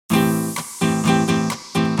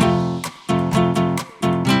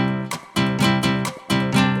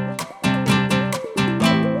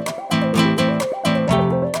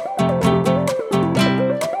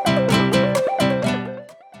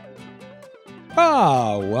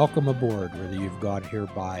Welcome aboard, whether you've got here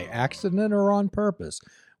by accident or on purpose.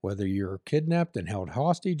 Whether you're kidnapped and held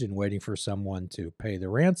hostage and waiting for someone to pay the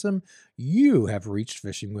ransom, you have reached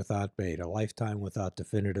Fishing Without Bait, a lifetime without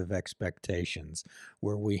definitive expectations,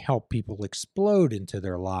 where we help people explode into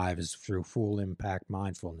their lives through full impact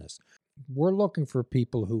mindfulness. We're looking for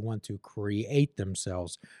people who want to create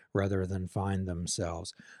themselves rather than find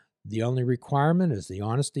themselves. The only requirement is the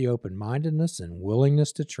honesty, open mindedness, and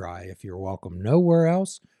willingness to try. If you're welcome nowhere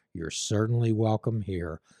else, you're certainly welcome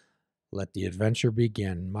here. Let the adventure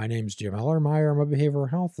begin. My name's Jim Ellermeyer. I'm a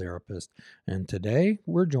behavioral health therapist, and today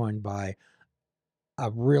we're joined by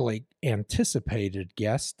a really anticipated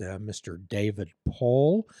guest, Mr. David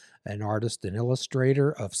Pohl, an artist and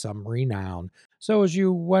illustrator of some renown. So as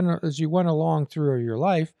you went along through your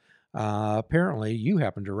life, apparently you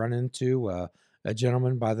happened to run into a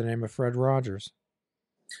gentleman by the name of Fred Rogers.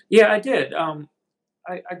 Yeah, I did. I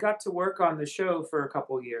got to work on the show for a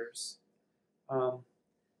couple years. Um,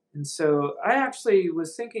 and so I actually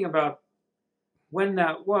was thinking about when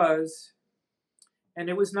that was, and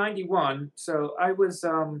it was 91. So I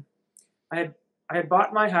had, I had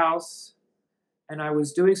bought my house and I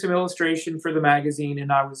was doing some illustration for the magazine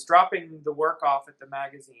and I was dropping the work off at the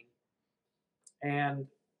magazine. And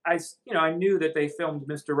I knew that they filmed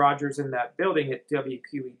Mr. Rogers in that building at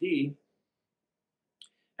WQED.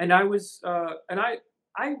 And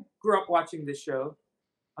I grew up watching this show.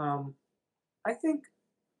 Um, I think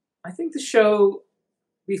I think the show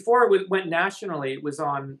before went nationally. It was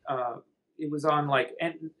on like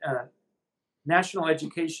National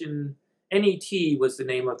Education. NET was the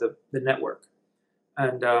name of the network,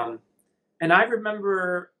 and I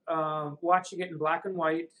remember watching it in black and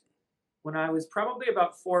white when I was probably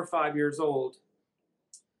about 4 or 5 years old.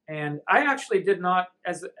 And I actually did not,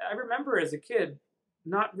 as I remember as a kid,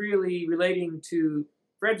 not really relating to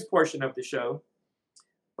Fred's portion of the show,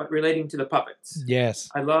 but relating to the puppets. Yes.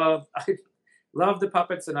 I love the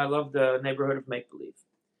puppets and I love the neighborhood of make believe.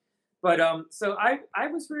 But so I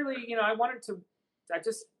was really, I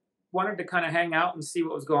just wanted to kind of hang out and see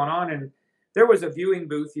what was going on. And there was a viewing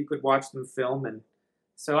booth you could watch them film. And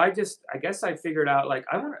so I guess I figured out like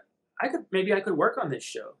maybe I could work on this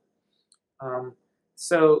show.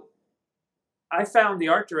 So I found the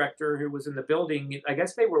art director who was in the building. I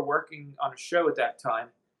guess they were working on a show at that time,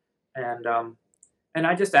 and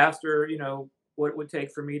I just asked her, what it would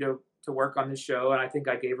take for me to work on the show, and I think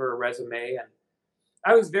I gave her a resume, and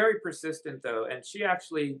I was very persistent though, and she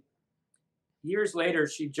actually years later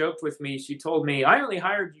she joked with me. She told me, "I only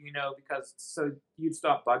hired you, because so you'd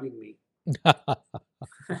stop bugging me."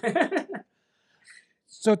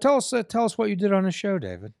 So tell us what you did on the show,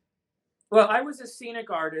 David. Well, I was a scenic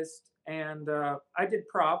artist, and I did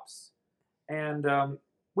props, and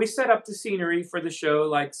we set up the scenery for the show.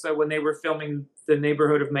 Like so, when they were filming the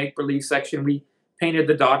neighborhood of make believe section, we painted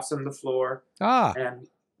the dots on the floor, Ah, and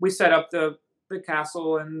we set up the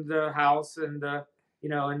castle and the house, and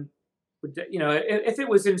and if it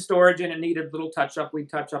was in storage and it needed little touch up, we'd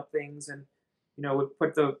touch up things, and would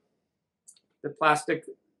put the plastic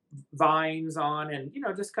vines on, and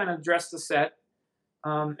just kind of dress the set.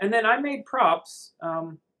 And then I made props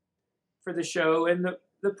for the show, and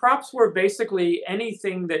the props were basically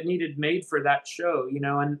anything that needed made for that show,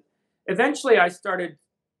 And eventually, I started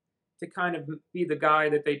to kind of be the guy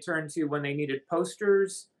that they turned to when they needed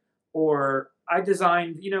posters, or I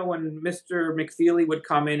designed, when Mr. McFeely would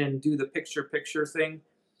come in and do the picture thing,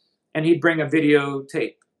 and he'd bring a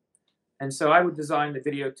videotape, and so I would design the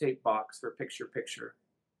videotape box for picture.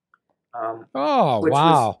 oh, Which was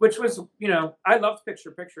wow. which was I loved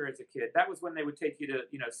picture as a kid. That was when they would take you to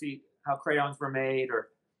see how crayons were made or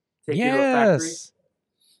take you to a factory. Yes.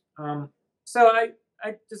 Um, so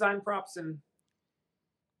I designed props, and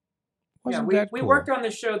yeah, Wasn't we that we cool? worked on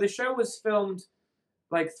the show. The show was filmed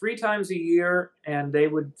like 3 times a year, and they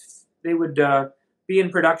would be in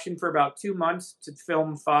production for about 2 months to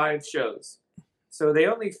film 5 shows. So they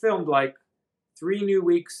only filmed like 3 new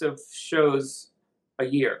weeks of shows a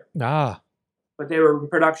year, Ah, but they were in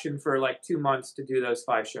production for like 2 months to do those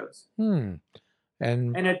 5 shows. hmm.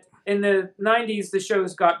 And And in the 90s, the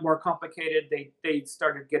shows got more complicated. They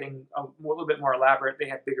started getting little bit more elaborate. They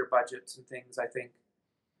had bigger budgets and things. I think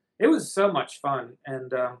it was so much fun.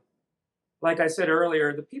 And like I said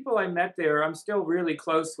earlier, the people I met there, I'm still really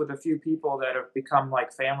close with a few people that have become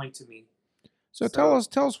like family to me. so tell So, us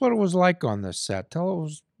tell us what it was like on this set.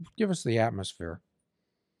 Give us the atmosphere.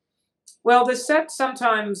 well, the set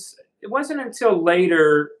sometimes it wasn't until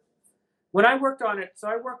later when I worked on it. So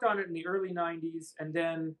I worked on it in the early 90s, and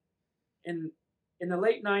then in the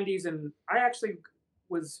late 90s, and I actually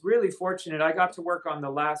was really fortunate. I got to work on the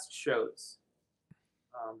last shows.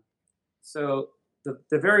 So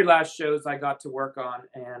the very last shows I got to work on,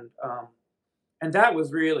 and that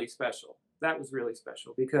was really special. That was really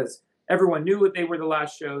special because everyone knew what they were the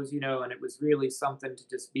last shows, and it was really something to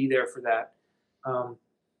just be there for that. Um,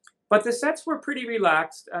 but the sets were pretty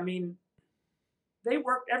relaxed. I mean, they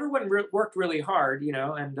worked. Everyone worked really hard,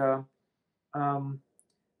 and um,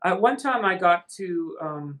 at one time I got to,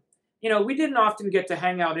 we didn't often get to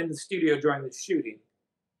hang out in the studio during the shooting.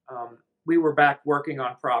 We were back working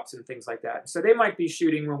on props and things like that. So they might be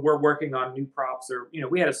shooting when we're working on new props, or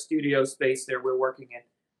we had a studio space there we're working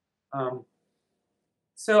in.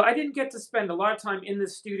 So I didn't get to spend a lot of time in the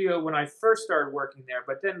studio when I first started working there,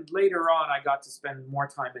 but then later on I got to spend more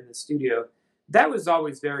time in the studio. That was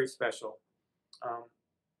always very special. Um,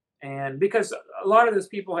 and because a lot of those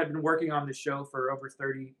people had been working on the show for over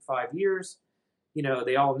 35 years,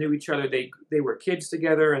 they all knew each other. They were kids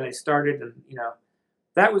together, and they started, and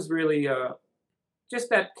that was really just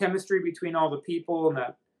that chemistry between all the people,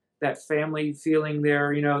 and that family feeling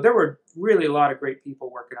there. There were really a lot of great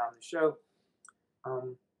people working on the show.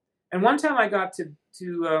 And one time I got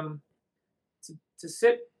to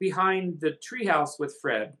sit behind the treehouse with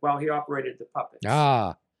Fred while he operated the puppets.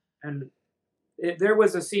 Ah, And there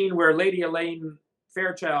was a scene where Lady Elaine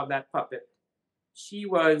Fairchild, that puppet, she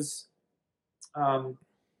was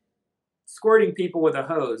squirting people with a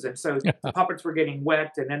hose, and so the puppets were getting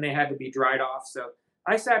wet, and then they had to be dried off. So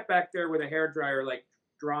I sat back there with a hair dryer, like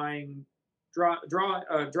drying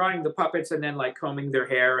the puppets, and then like combing their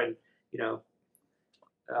hair, and you know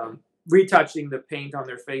retouching the paint on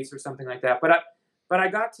their face or something like that. But I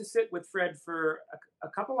got to sit with Fred for a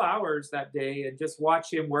couple hours that day and just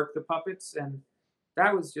watch him work the puppets, and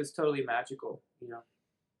that was just totally magical.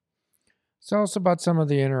 tell us about some of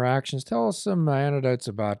the interactions. Tell us some anecdotes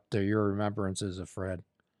about your remembrances of Fred.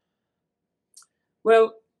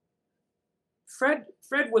 Well, Fred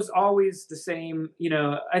was always the same.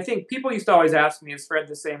 I think people used to always ask me, "Is Fred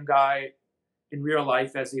the same guy in real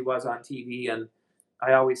life as he was on TV?" And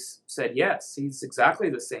I always said, "Yes, he's exactly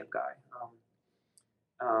the same guy."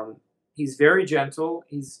 He's very gentle.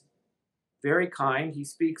 He's very kind. He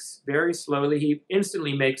speaks very slowly. He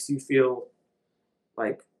instantly makes you feel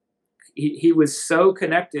like he was so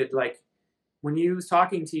connected. Like when he was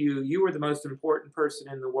talking to you, you were the most important person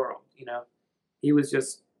in the world. He was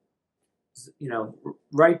just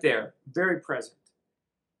right there, very present.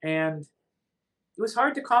 And it was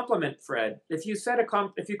hard to compliment Fred. If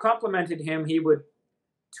you complimented him, he would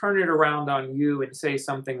turn it around on you and say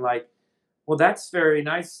something like, "Well, that's very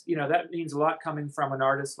nice. That means a lot coming from an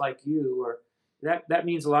artist like you," or that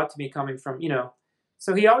means a lot to me coming from.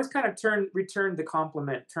 So he always kind of returned the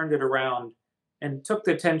compliment, turned it around, and took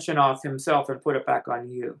the tension off himself and put it back on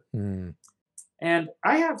you. Mm. And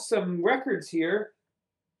I have some records here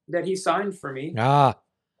that he signed for me. Ah,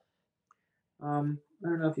 I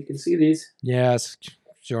don't know if you can see these. yes,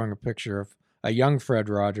 showing a picture of a young Fred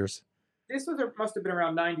Rogers. This must have been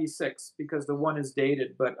around '96 because the one is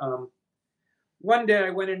dated. But one day I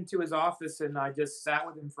went into his office and I just sat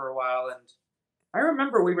with him for a while, and I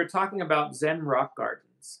remember we were talking about Zen rock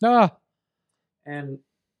gardens, Ah, and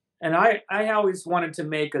I always wanted to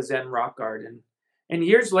make a Zen rock garden. And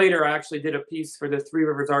years later, I actually did a piece for the Three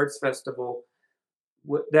Rivers Arts Festival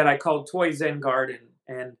that I called Toy Zen Garden,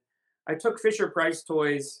 and I took Fisher Price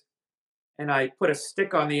toys and I put a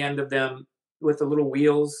stick on the end of them with the little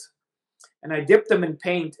wheels, and I dipped them in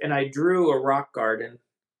paint and I drew a rock garden.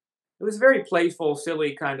 It was a very playful,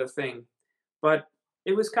 silly kind of thing, but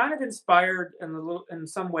it was kind of inspired in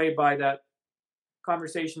some way by that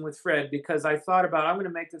conversation with Fred, because I thought about, I'm going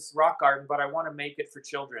to make this rock garden, but I want to make it for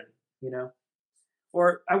children,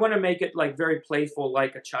 or I want to make it like very playful,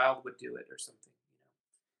 like a child would do it or something.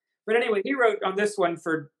 But anyway, he wrote on this one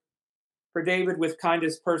for David, with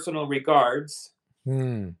kindest personal regards.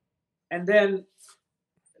 hmm. And then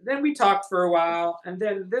we talked for a while, and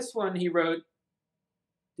then this one he wrote,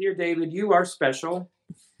 "Dear David, you are special."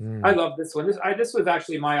 I love this one. This was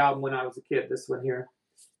actually my album when I was a kid. This one here,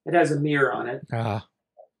 it has a mirror on it. Ah,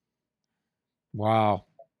 wow.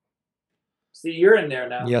 See, you're in there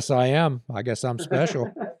now. Yes, I am. I guess I'm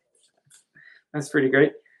special. That's pretty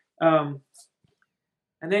great.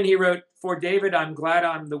 And then he wrote, "For David, I'm glad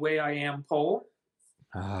I'm the way I am, Pole."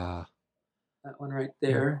 Ah, That one right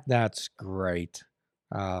there. that's great.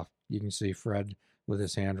 You can see Fred with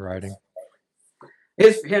his handwriting.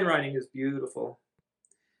 His handwriting is beautiful.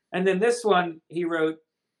 And then this one he wrote,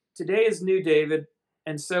 "Today is new, David,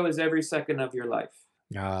 and so is every second of your life."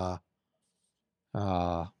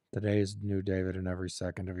 Today is new, David, in every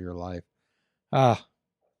second of your life. Ah,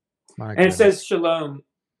 my And goodness. it says Shalom.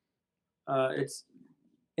 It's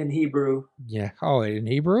in Hebrew. Yeah. Oh, in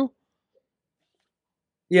Hebrew?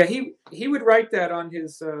 Yeah, he would write that on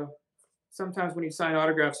his. Sometimes when he'd sign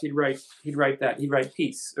autographs, he'd write that he'd write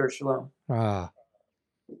peace or shalom. Ah,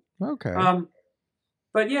 okay. Um,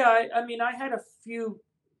 but yeah, I mean, I had a few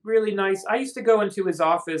really nice. I used to go into his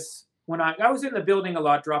office when I was in the building a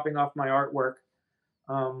lot, dropping off my artwork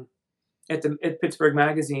um, at Pittsburgh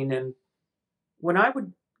Magazine, and when I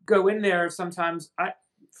would go in there, sometimes I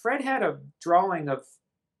Fred had a drawing of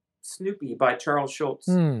Snoopy by Charles Schultz,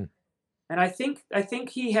 Hmm. and I think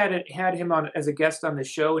he had him on as a guest on the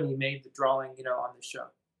show, and he made the drawing, on the show.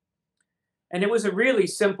 And it was a really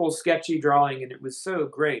simple, sketchy drawing, and it was so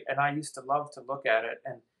great. And I used to love to look at it.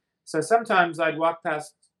 And so sometimes I'd walk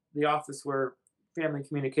past the office where Family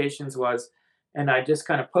Communications was, and I'd just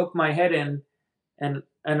kind of poke my head in, and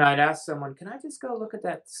I'd ask someone, "Can I just go look at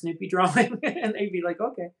that Snoopy drawing?" And they'd be like,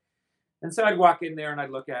 "Okay." And so I'd walk in there and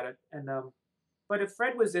I'd look at it. And but if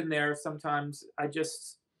Fred was in there, sometimes I would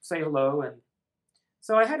just say hello. And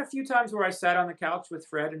so I had a few times where I sat on the couch with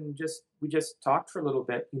Fred and just we just talked for a little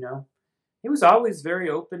bit. He was always very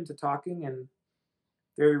open to talking and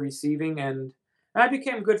very receiving, and I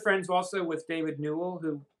became good friends also with David Newell,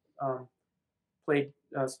 who played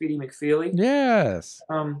Speedy McFeely. Yes.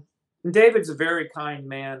 And David's a very kind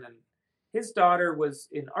man, and his daughter was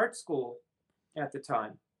in art school at the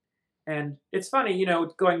time. And it's funny,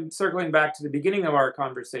 going circling back to the beginning of our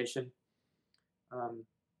conversation, um,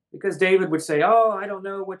 because David would say, "Oh, I don't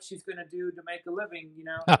know what she's going to do to make a living.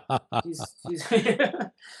 She's."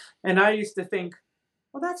 And I used to think,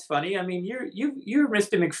 well, that's funny. I mean, you're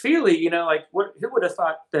Mr. McFeely. Like what? Who would have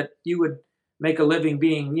thought that you would make a living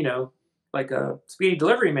being, like a speedy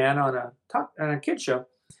delivery man on a kid show?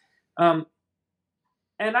 Um,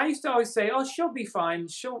 and I used to always say, oh, she'll be fine.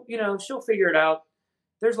 She'll figure it out.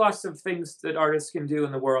 There's lots of things that artists can do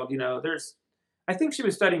in the world. I think she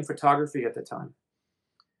was studying photography at the time.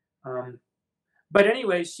 Um, but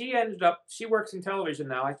anyway, she works in television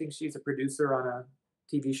now. I think she's a producer on a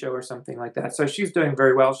TV show or something like that. So she's doing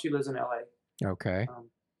very well. She lives in LA. Okay.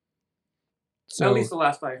 At least So, the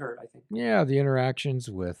last I heard, I think. yeah, the interactions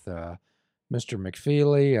with Mr.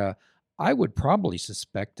 McFeely, I would probably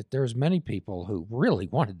suspect that there's many people who really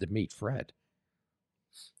wanted to meet Fred.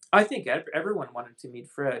 I think everyone wanted to meet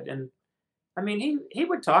Fred, and I mean, he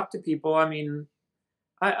would talk to people. I mean,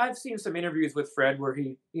 I've seen some interviews with Fred where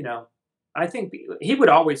I think he would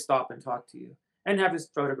always stop and talk to you and have his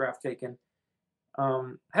photograph taken.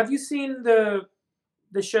 Have you seen the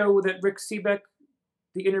show that Rick Seebeck,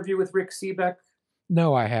 the interview with Rick Seebeck?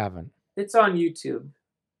 No, I haven't. It's on YouTube.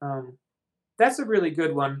 That's a really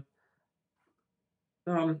good one.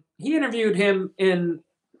 He interviewed him in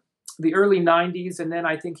the early '90s, and then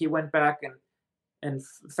I think he went back and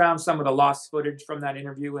found some of the lost footage from that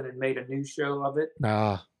interview and had made a new show of it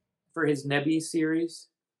Ah, for his Nebby series.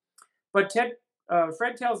 But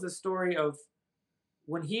Fred tells the story of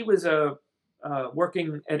when he was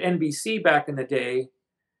working at NBC back in the day.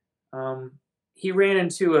 He ran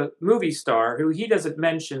into a movie star who he doesn't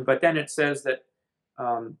mention, but then it says that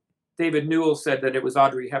David Newell said that it was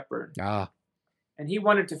Audrey Hepburn. ah, And he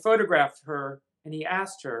wanted to photograph her, and he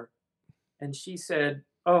asked her, and she said,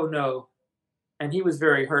 "Oh no." And he was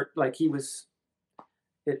very hurt, like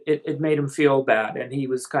it made him feel bad, and he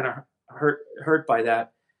was kind of hurt by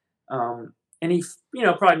that. And he,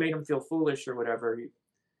 probably made him feel foolish or whatever.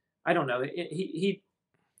 I don't know. He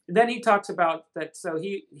then he talks about that. So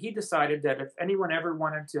he decided that if anyone ever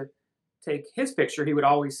wanted to take his picture, he would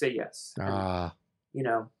always say yes. And, ah. you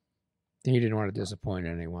know, He didn't want to disappoint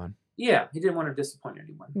anyone. yeah, he didn't want to disappoint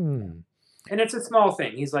anyone. Hmm. And it's a small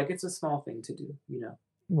thing. He's like, it's a small thing to do.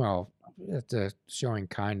 Well, it's showing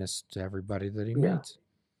kindness to everybody that he Yeah. meets.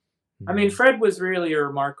 I mean, Hmm. Fred was really a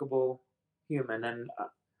remarkable human, and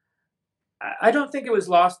I don't think it was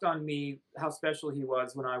lost on me how special he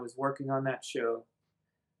was when I was working on that show.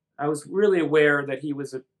 I was really aware that he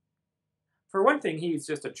was for one thing, he's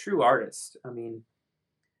just a true artist. I mean,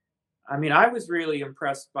 I was really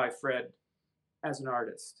impressed by Fred as an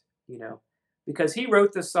artist, because he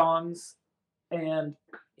wrote the songs and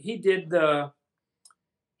he did the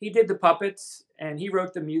he did the puppets and he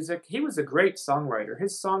wrote the music. He was a great songwriter.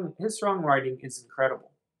 His songwriting is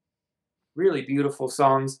incredible. Really beautiful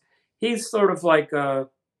songs. He's sort of like a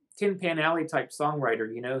Tin Pan Alley type songwriter.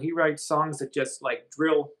 He writes songs that just like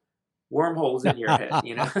drill wormholes in your head.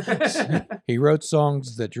 He wrote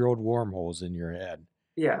songs that drilled wormholes in your head.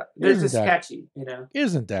 Yeah, they're Isn't just that catchy.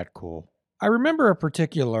 isn't that cool? I remember a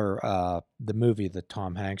particular the movie that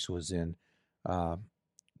Tom Hanks was in, uh,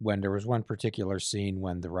 when there was one particular scene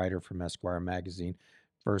when the writer from Esquire magazine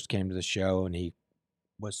first came to the show and he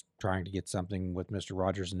was trying to get something with Mr.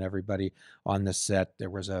 Rogers and everybody on the set. There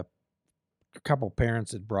was a couple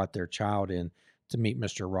parents had brought their child in to meet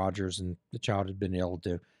Mr. Rogers, and the child had been able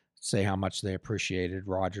to say how much they appreciated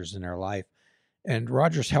Rogers in their life. And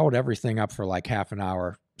Rogers held everything up for like half an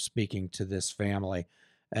hour speaking to this family,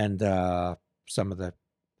 and some of the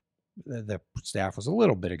staff was a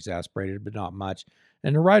little bit exasperated, but not much.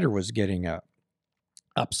 And the writer was getting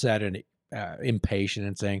upset and impatient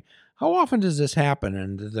and saying, "How often does this happen?"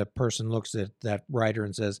 And the person looks at that writer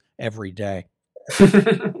and says, "Every day."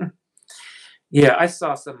 Yeah, I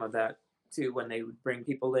saw some of that too when they would bring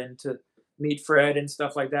people in to meet Fred and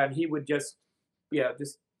stuff like that. And he would just, yeah,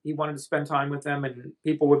 just he wanted to spend time with them, and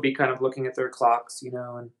people would be kind of looking at their clocks,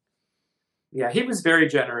 and yeah, he was very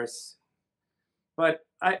generous. But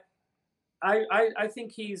I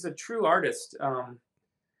think he's a true artist.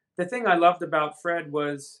 The thing I loved about Fred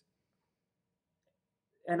was,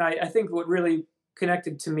 and I think what really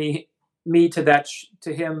connected to me to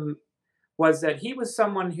to him was that he was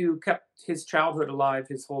someone who kept his childhood alive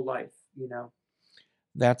his whole life.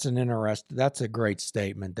 That's a great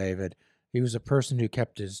statement, David. He was a person who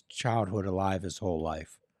kept his childhood alive his whole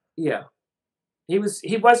life. Yeah. He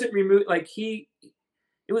wasn't removed, like, it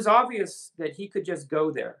was obvious that he could just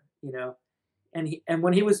go there. And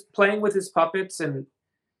when he was playing with his puppets and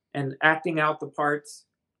acting out the parts,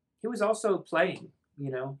 he was also playing.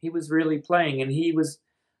 He was really playing, and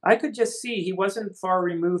I could just see he wasn't far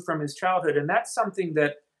removed from his childhood, and that's something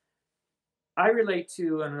that I relate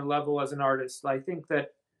to on a level as an artist. I think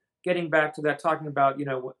that getting back to that, talking about,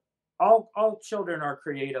 all children are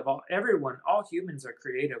creative. All humans are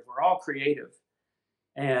creative. We're all creative,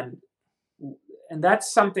 and and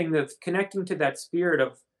that's something that's connecting to that spirit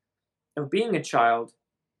of being a child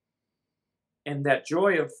and that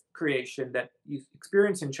joy of creation that you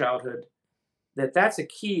experience in childhood. That's a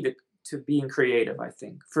key to being creative. I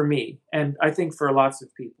think for me, and I think for lots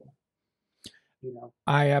of people. You know.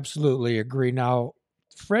 I absolutely agree. Now,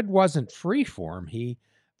 Fred wasn't freeform.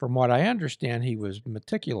 From what I understand, he was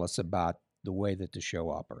meticulous about the way that the show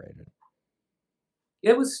operated.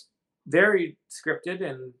 It was very scripted,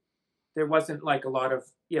 and there wasn't like a lot of,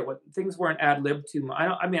 what things weren't ad libbed too much.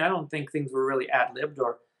 I don't think things were really ad libbed,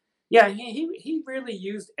 or yeah, he really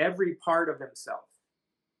used every part of himself.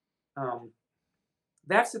 Um,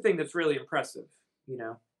 that's the thing that's really impressive. You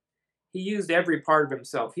know, he used every part of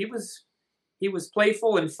himself. He was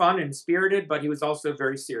playful and fun and spirited, but he was also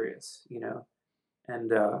very serious.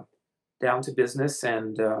 And down to business,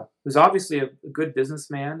 and was obviously a good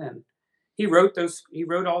businessman. And he wrote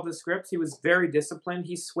all the scripts. He was very disciplined.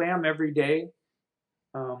 He swam every day.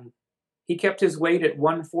 He kept his weight at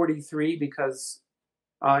 143 because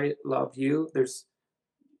I love you. There's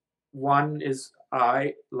one is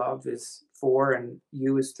I, love is 4, and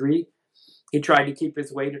you is 3. He tried to keep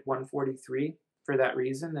his weight at 143 for that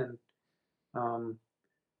reason. And um,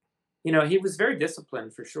 he was very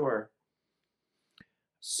disciplined for sure.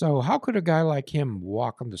 So, how could a guy like him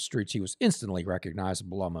walk on the streets? He was instantly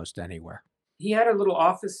recognizable almost anywhere. He had a little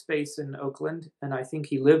office space in Oakland, and I think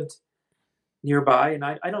he lived nearby. And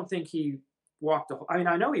I don't think he walked. I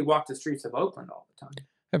know he walked the streets of Oakland all the time.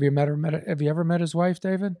 Have you ever met his wife,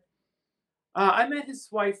 David? I met his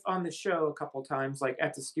wife on the show a couple times, like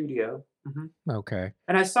at the studio. Okay.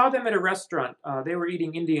 And I saw them at a restaurant. They were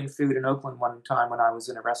eating Indian food in Oakland one time when I was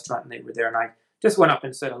in a restaurant, and they were there. And I just went up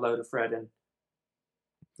and said hello to Fred. And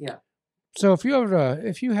yeah. So, if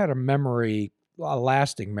you had a memory, a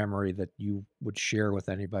lasting memory that you would share with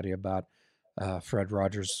anybody about Fred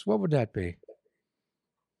Rogers, what would that be?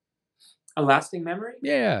 A lasting memory?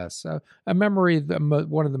 Yes, a memory,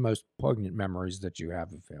 one of the most poignant memories that you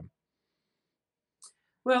have of him.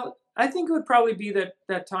 Well, I think it would probably be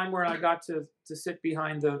that time where I got to sit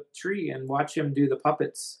behind the tree and watch him do the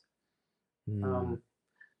puppets. Hmm.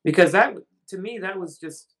 Because that, to me, that was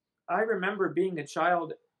just. I remember being a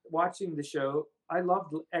child watching the show. I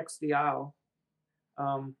loved X the Owl.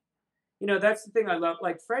 Um, that's the thing I love.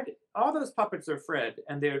 Like Fred, all those puppets are Fred,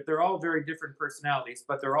 and they're all very different personalities,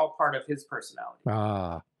 but they're all part of his personality.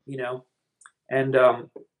 Ah, And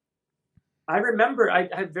I remember I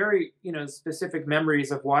had very specific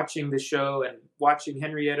memories of watching the show and watching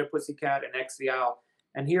Henrietta Pussycat and X the Owl.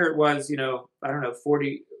 And here it was, I don't know,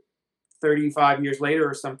 40, 35 years later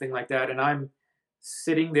or something like that, and I'm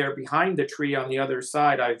sitting there behind the tree on the other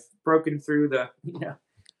side. I've broken through the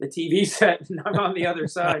TV set, and I'm on the other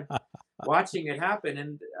side watching it happen.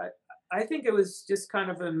 And I think it was just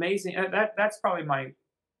kind of amazing. That's probably my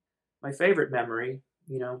favorite memory.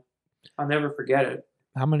 I'll never forget it.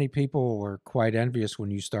 how many people were quite envious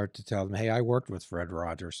when you start to tell them, "Hey, I worked with Fred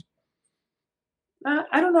Rogers"?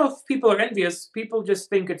 I don't know if people are envious. People just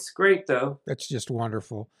think it's great, though. That's just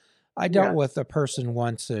wonderful. I dealt Yeah. with a person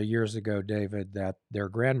once years ago, David, that their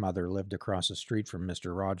grandmother lived across the street from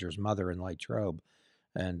Mr. Rogers' mother in Latrobe.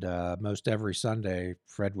 And most every Sunday,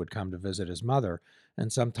 Fred would come to visit his mother.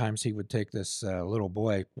 And sometimes he would take this little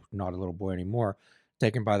boy, not a little boy anymore,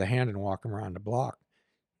 take him by the hand and walk him around the block.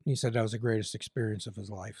 He said that was the greatest experience of his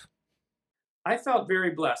life. I felt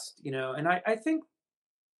very blessed, and I think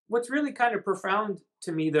what's really kind of profound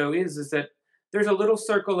to me, though, is that there's a little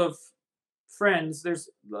circle of friends. There's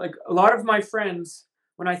like a lot of my friends,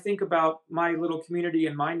 when I think about my little community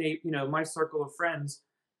and my circle of friends,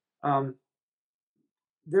 um,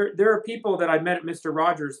 there are people that I met at Mr.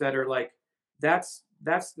 Rogers that are like,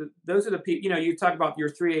 those are the people. You talk about your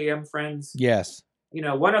 3 a.m. friends. Yes.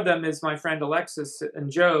 One of them is my friend Alexis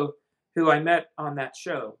and Joe, who I met on that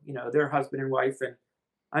show. They're husband and wife, and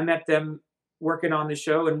I met them working on the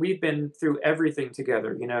show, and we've been through everything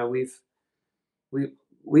together. We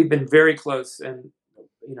we've been very close, and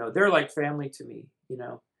they're like family to me.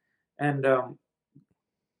 And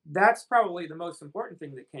that's probably the most important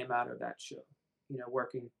thing that came out of that show.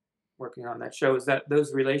 Working on that show is that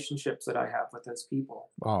those relationships that I have with those people.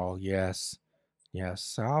 Oh, yes.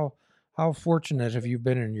 Yes. How fortunate have you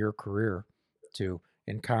been in your career to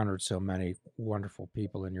encountered so many wonderful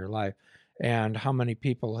people in your life? And how many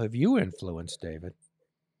people have you influenced, David?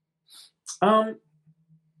 Um,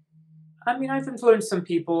 I mean, I've influenced some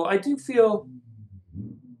people. I feel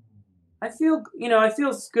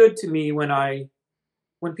it's good to me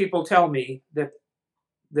when people tell me that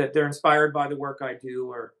they're inspired by the work I do,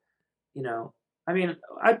 or you know, I mean,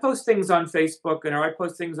 I post things on Facebook or I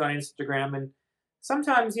post things on Instagram, and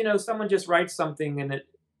sometimes someone just writes something, and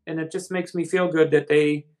it just makes me feel good that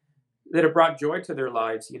it brought joy to their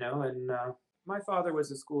lives. And my father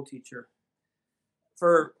was a school teacher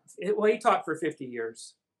he taught for 50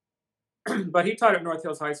 years, but he taught at North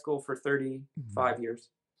Hills High School for Mhm. 35 years.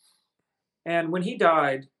 And when he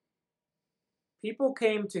died, people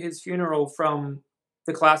came to his funeral from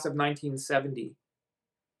the class of 1970,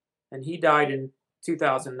 and he died in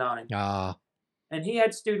 2009. Ah, And he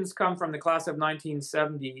had students come from the class of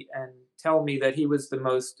 1970 and tell me that he was the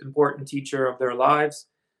most important teacher of their lives,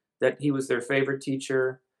 that he was their favorite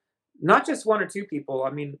teacher. Not just one or two people, I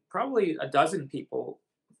mean, probably a dozen people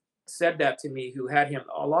said that to me who had him.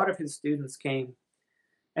 A lot of his students came.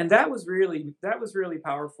 And that was really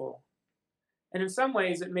powerful. And in some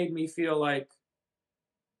ways it made me feel like,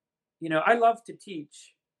 I love to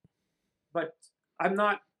teach, but I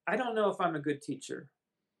don't know if I'm a good teacher.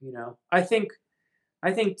 I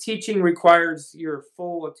think teaching requires your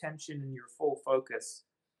full attention and your full focus.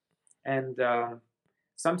 And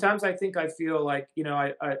sometimes I feel like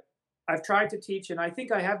I've tried to teach, and I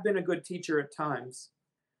think I have been a good teacher at times,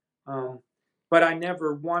 um, but I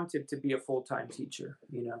never wanted to be a full time teacher.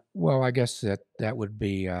 well, I guess that would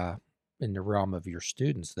be in the realm of your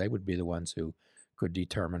students. They would be the ones who could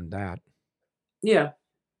determine that. Yeah,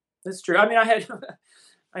 that's true. I mean, I had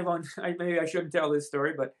I won't. Maybe I shouldn't tell this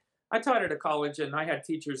story, but I taught at a college, and I had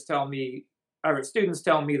teachers tell me, or students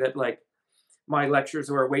tell me that like my lectures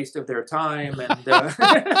were a waste of their time, and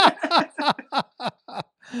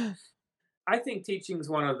I think teaching is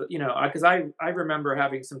one of the, because I remember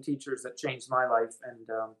having some teachers that changed my life,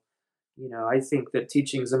 and I think that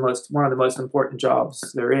teaching is the most one of the most important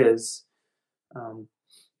jobs there is. Um,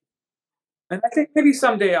 and I think maybe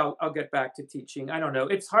someday I'll get back to teaching. I don't know.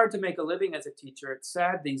 It's hard to make a living as a teacher. It's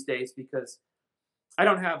sad these days because I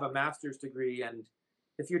don't have a master's degree, and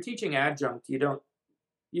if you're teaching adjunct, you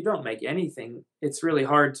don't make anything. It's really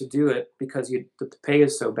hard to do it because the pay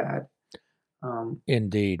is so bad. Um,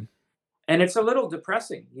 Indeed. and it's a little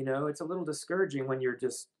depressing. It's a little discouraging when you're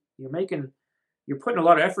putting a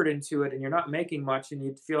lot of effort into it and you're not making much, and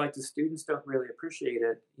you feel like the students don't really appreciate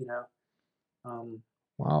it. Um,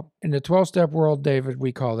 Well, in the 12-step world, David,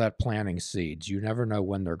 we call that planting seeds. You never know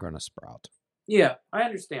when they're going to sprout. yeah, I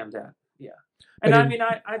understand that. Yeah. And But I in mean,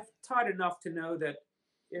 I've taught enough to know that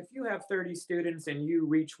if you have 30 students and you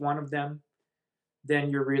reach one of them,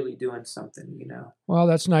 then you're really doing something. well,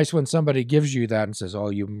 that's nice when somebody gives you that and says,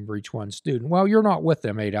 "Oh, you reach one student." Well, you're not with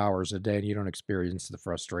them 8 hours a day, and you don't experience the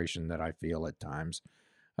frustration that I feel at times.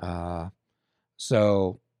 Uh,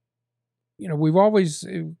 so, we've always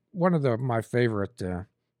one of my favorite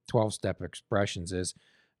 12-step expressions is,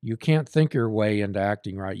 "You can't think your way into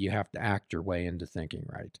acting right. You have to act your way into thinking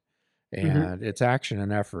right." Hmm. And it's action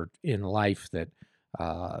and effort in life that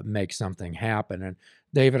makes something happen. And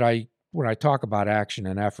David, when I talk about action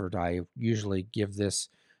and effort, I usually give this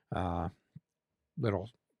uh, little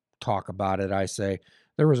talk about it. I say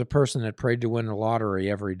There was a person that prayed to win the lottery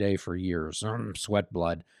every day for years, sweat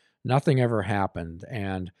blood. Nothing ever happened.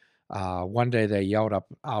 And one day they yelled up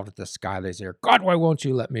out at the sky. They said, God, why won't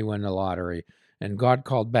you let me win the lottery? And God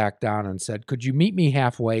called back down and said, could you meet me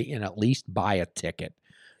halfway and at least buy a ticket?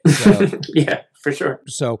 So, Yeah, for sure.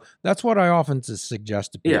 so that's what I often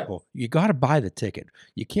suggest to Yeah. people. You got to buy the ticket.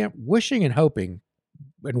 You can't, wishing and hoping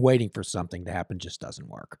and waiting for something to happen just doesn't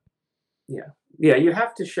work. Yeah. Yeah, you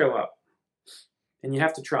have to show up and you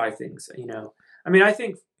have to try things, I mean, I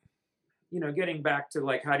think, getting back to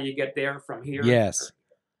like how do you get there from here Yes.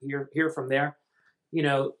 or here from there, you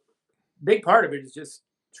know, big part of it is just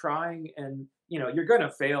trying and, you're going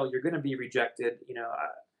to fail, you're going to be rejected,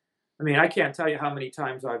 I mean, I can't tell you how many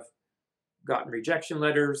times I've gotten rejection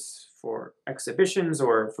letters for exhibitions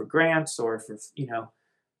or for grants or for,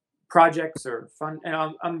 projects or fun. And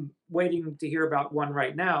I'm waiting to hear about one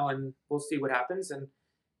right now and we'll see what happens. And,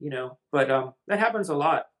 but that happens a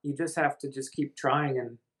lot. You just have to just keep trying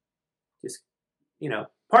and just,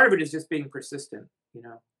 part of it is just being persistent.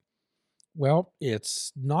 Well,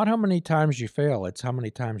 it's not how many times you fail, it's how many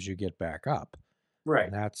times you get back up.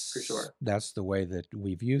 Right. And For sure. that's the way that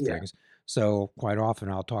we view Yeah. things. So quite often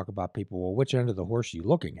I'll talk about people, well, which end of the horse are you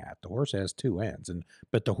looking at? The horse has two ends,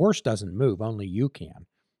 but the horse doesn't move, only you can.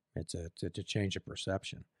 It's a change of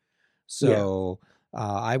perception. So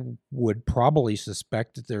I would probably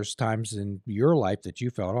suspect that there's times in your life that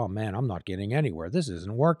you felt, oh man, I'm not getting anywhere. This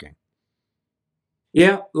isn't working.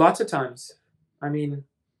 Yeah. Lots of times. I mean,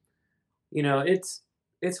 it's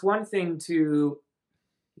one thing to,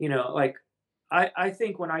 like I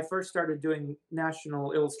think when I first started doing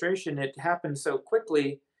national illustration, it happened so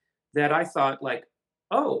quickly that I thought like,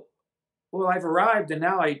 oh, well, I've arrived and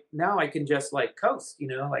now I can just like coast,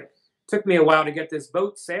 like took me a while to get this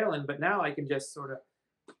boat sailing, but now I can just sort of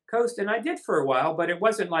coast. And I did for a while, but it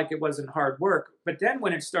wasn't like it wasn't hard work. But then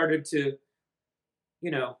when it started to,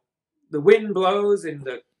 you know, the wind blows and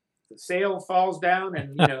the sail falls down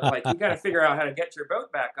and, like you got to figure out how to get your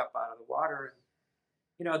boat back up out of the water.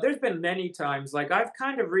 And, there's been many times, like I've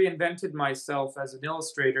kind of reinvented myself as an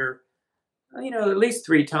illustrator, at least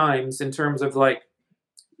 3 times in terms of like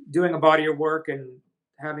doing a body of work and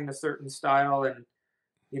having a certain style and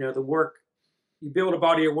the work you build a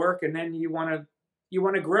body of work and then you want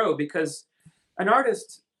to grow because an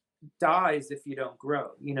artist dies if you don't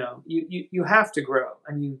grow. You have to grow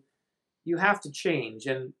and you have to change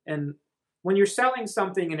and when you're selling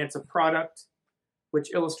something and it's a product,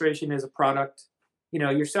 which illustration is a product,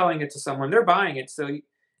 you're selling it to someone, they're buying it, so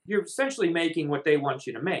you're essentially making what they want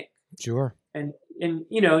you to make. Sure. And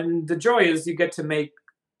the joy is you get to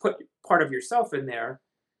put part of yourself in there.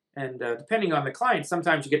 And depending on the client,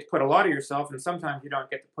 sometimes you get to put a lot of yourself, and sometimes you don't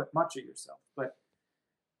get to put much of yourself.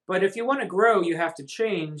 But if you want to grow, you have to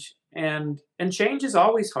change, and change is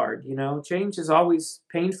always hard. Change is always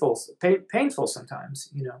painful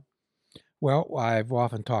sometimes. Well, I've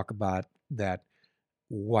often talked about that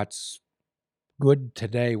what's good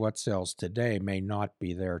today, what sells today, may not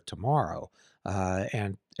be there tomorrow.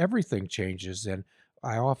 And everything changes. And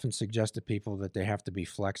I often suggest to people that they have to be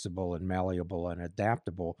flexible and malleable and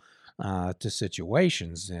adaptable to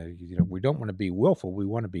situations. We don't want to be willful, we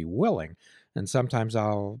want to be willing. And sometimes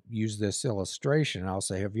I'll use this illustration. I'll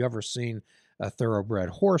say, have you ever seen a thoroughbred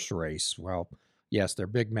horse race? Well, yes, they're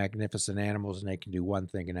big, magnificent animals and they can do one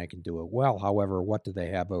thing and they can do it well. However, what do they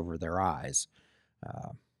have over their eyes?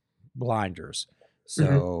 Blinders.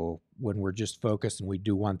 So when we're just focused and we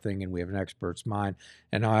do one thing and we have an expert's mind,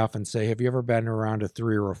 and I often say, have you ever been around a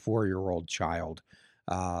 3 or a 4-year-old child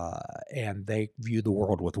and they view the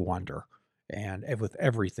world with wonder and with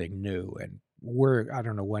everything new? And I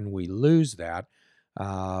don't know when we lose that,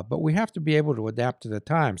 but we have to be able to adapt to the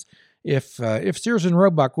times. If Sears and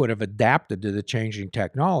Roebuck would have adapted to the changing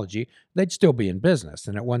technology, they'd still be in business.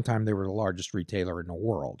 And at one time, they were the largest retailer in the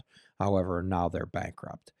world. However, now they're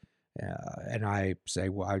bankrupt. And I say,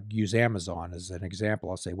 well, I use Amazon as an example.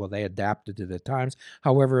 I'll say, well, they adapted to the times.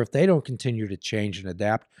 However, if they don't continue to change and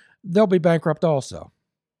adapt, they'll be bankrupt also.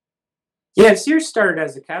 Yeah, Sears started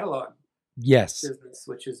as a catalog Yes. business,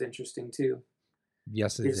 which is interesting too.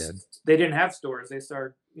 Yes, they did. They didn't have stores. They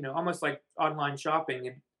started, almost like online shopping,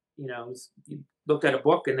 and you looked at a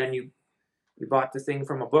book and then you bought the thing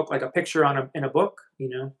from a book, like a picture in a book.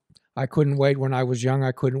 I couldn't wait when I was young.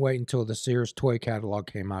 I couldn't wait until the Sears toy catalog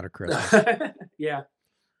came out at Christmas. Yeah.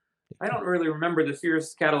 I don't really remember the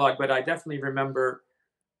Sears catalog, but I definitely remember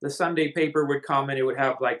the Sunday paper would come and it would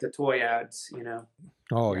have like the toy ads.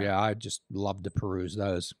 Oh Yeah. yeah, I just loved to peruse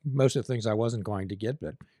those. Most of the things I wasn't going to get,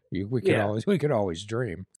 but we could Yeah. always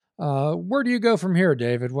dream. Where do you go from here,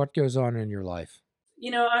 David? What goes on in your life?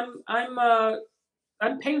 I'm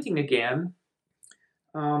I'm painting again,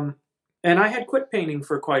 um, and I had quit painting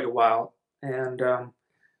for quite a while, and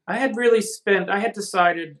I had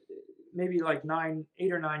decided maybe like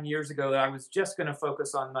 8 or 9 years ago that I was just going to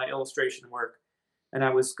focus on my illustration work, and I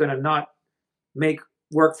was going to not make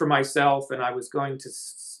work for myself, and I was going to,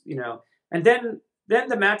 and then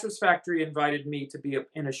the Mattress Factory invited me to be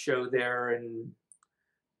in a show there in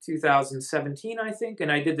 2017, I think,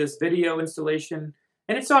 and I did this video installation,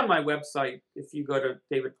 and it's on my website. If you go to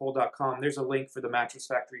davidpohl.com, there's a link for the Mattress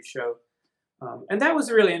Factory show, and that was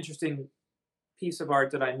a really interesting piece of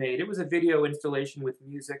art that I made. It was a video installation with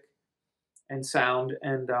music and sound,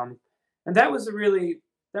 and that was a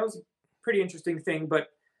pretty interesting thing. But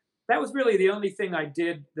that was really the only thing I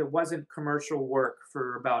did that wasn't commercial work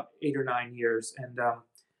for about 8 or 9 years,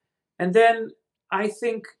 and then I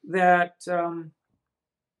think that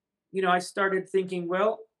I started thinking,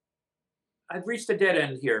 well, I've reached a dead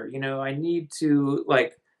end here. I need to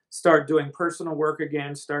like start doing personal work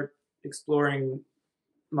again, start exploring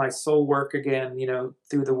my soul work again,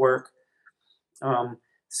 through the work. Um,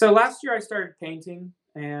 so last year I started painting,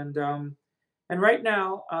 and right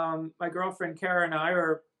now my girlfriend Kara and I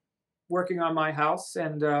are working on my house,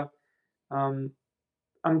 and um,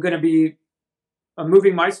 I'm going to be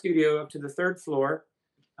moving my studio up to the third floor,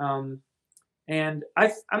 um, and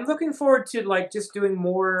I'm looking forward to like just doing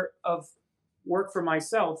more of work for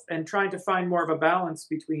myself and trying to find more of a balance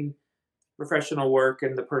between professional work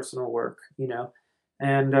and the personal work,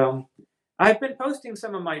 and I've been posting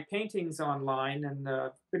some of my paintings online, and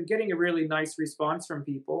been getting a really nice response from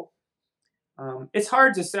people. It's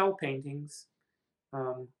hard to sell paintings,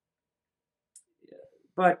 um,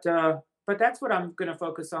 but that's what I'm going to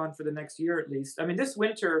focus on for the next year at least. I mean, this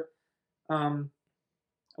winter, um,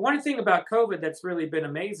 one thing about COVID that's really been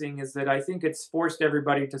amazing is that I think it's forced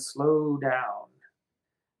everybody to slow down.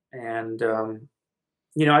 And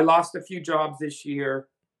I lost a few jobs this year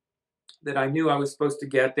that I knew I was supposed to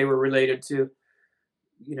get. They were related to,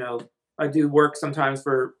 you know, I do work sometimes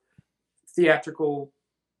for theatrical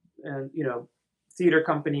and theater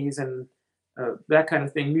companies and that kind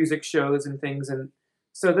of thing, music shows and things, and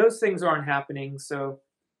so those things aren't happening.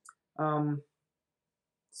 Um,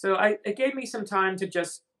 it gave me some time to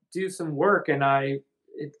just do some work, and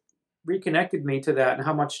it reconnected me to that and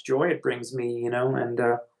how much joy it brings me, and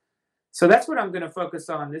so that's what I'm going to focus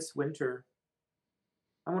on this winter.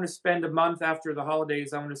 I want to spend a month after the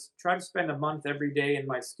holidays. I want to try to spend a month every day in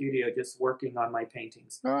my studio just working on my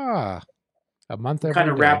paintings. Ah, a month I'm kind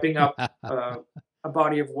every of day. wrapping up a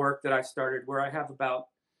body of work that I started where I have about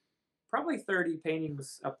probably 30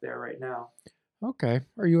 paintings up there right now. Okay.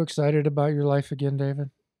 Are you excited about your life again,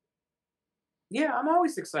 David? Yeah, I'm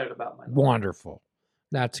always excited about my life. Wonderful.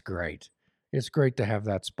 That's great. It's great to have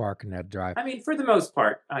that spark and that drive. I mean, for the most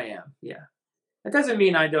part, I am. Yeah. It doesn't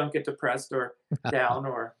mean I don't get depressed or down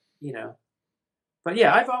or. But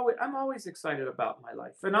yeah, I'm always excited about my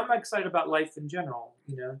life, and I'm excited about life in general.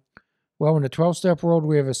 Well, in the 12-step world,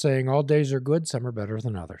 we have a saying, all days are good, some are better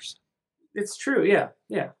than others. It's true. Yeah.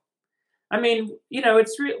 Yeah. I mean,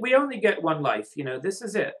 we only get one life. This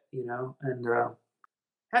is it. And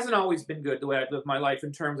hasn't always been good the way I've lived my life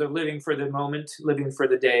in terms of living for the moment, living for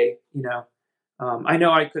the day. I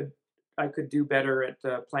know I could do better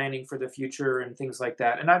at planning for the future and things like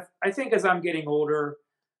that. And I think as I'm getting older,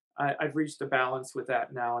 I've reached a balance with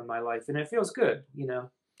that now in my life, and it feels good.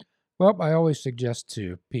 Well, I always suggest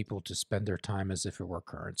to people to spend their time as if it were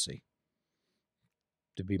currency,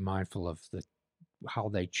 to be mindful of how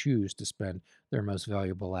they choose to spend their most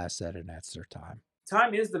valuable asset, and that's their time.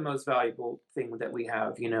 Time is the most valuable thing that we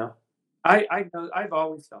have. I know I've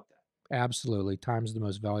always felt that. Absolutely. Time's the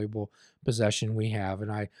most valuable possession we have.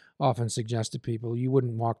 And I often suggest to people you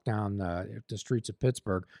wouldn't walk down the streets of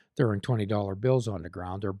Pittsburgh throwing $20 bills on the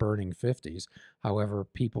ground or burning 50s. However,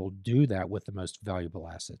 people do that with the most valuable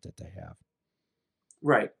asset that they have.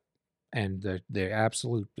 Right. And the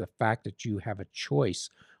fact that you have a choice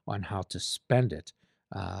on how to spend it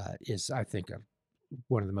is, I think,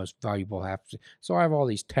 one of the most valuable habits. So I have all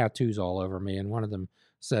these tattoos all over me, and one of them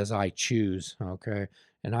says I choose, okay?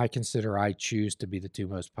 And I consider I choose to be the two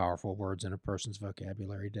most powerful words in a person's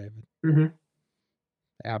vocabulary, David. Hmm.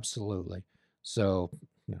 Absolutely. So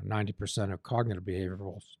 90% of cognitive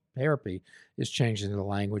behavioral therapy is changing the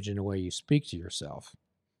language and the way you speak to yourself.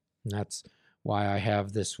 And that's why I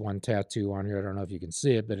have this one tattoo on here. I don't know if you can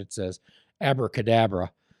see it, but it says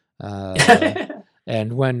abracadabra.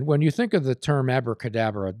 And when you think of the term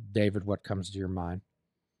abracadabra, David, what comes to your mind?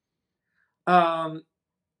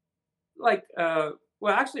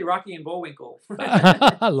 Well, actually, Rocky and Bullwinkle.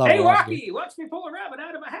 I love Hey, Rocky. Rocky, watch me pull a rabbit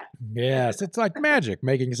out of a hat. Yes, it's like magic,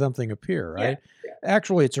 making something appear, right? Yeah.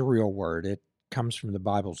 Actually, it's a real word. It comes from the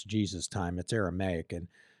Bible's Jesus time. It's Aramaic, and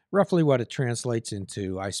roughly what it translates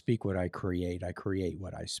into, I speak what I create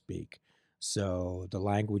what I speak. So the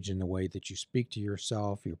language and the way that you speak to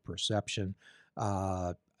yourself, your perception,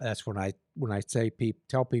 that's when I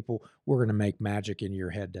tell people we're going to make magic in your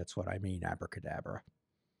head. That's what I mean, abracadabra.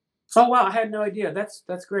 Oh wow, I had no idea.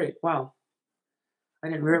 That's great. Wow. I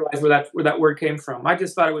didn't realize where that word came from. I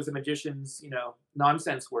just thought it was a magician's,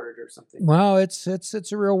 nonsense word or something. Well, it's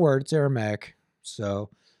a real word. It's Aramaic, so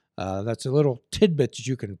that's a little tidbit that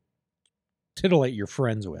you can titillate your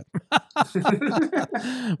friends with.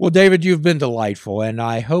 Well, David, you've been delightful, and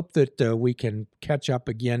I hope that we can catch up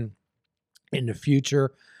again in the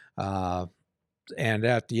future. And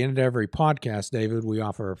at the end of every podcast, David, we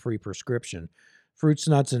offer a free prescription. Fruits,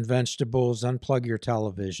 nuts, and vegetables, unplug your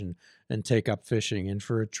television and take up fishing. And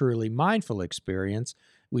for a truly mindful experience,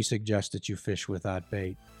 we suggest that you fish without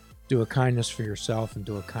bait. Do a kindness for yourself and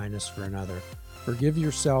do a kindness for another. Forgive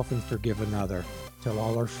yourself and forgive another. Till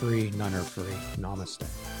all are free, none are free. Namaste.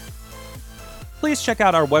 Please check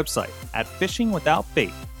out our website at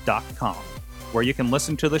fishingwithoutbait.com, where you can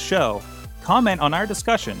listen to the show, comment on our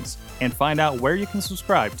discussions, and find out where you can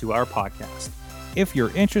subscribe to our podcast. If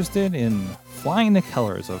you're interested in flying the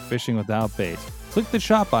colors of Fishing Without Bait, click the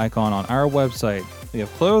shop icon on our website. We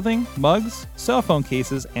have clothing, mugs, cell phone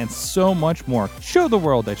cases, and so much more. Show the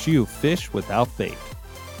world that you fish without bait.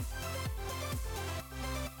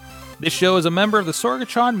 This show is a member of the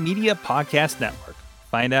Sorgatron Media Podcast Network.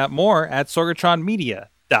 Find out more at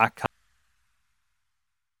sorgatronmedia.com.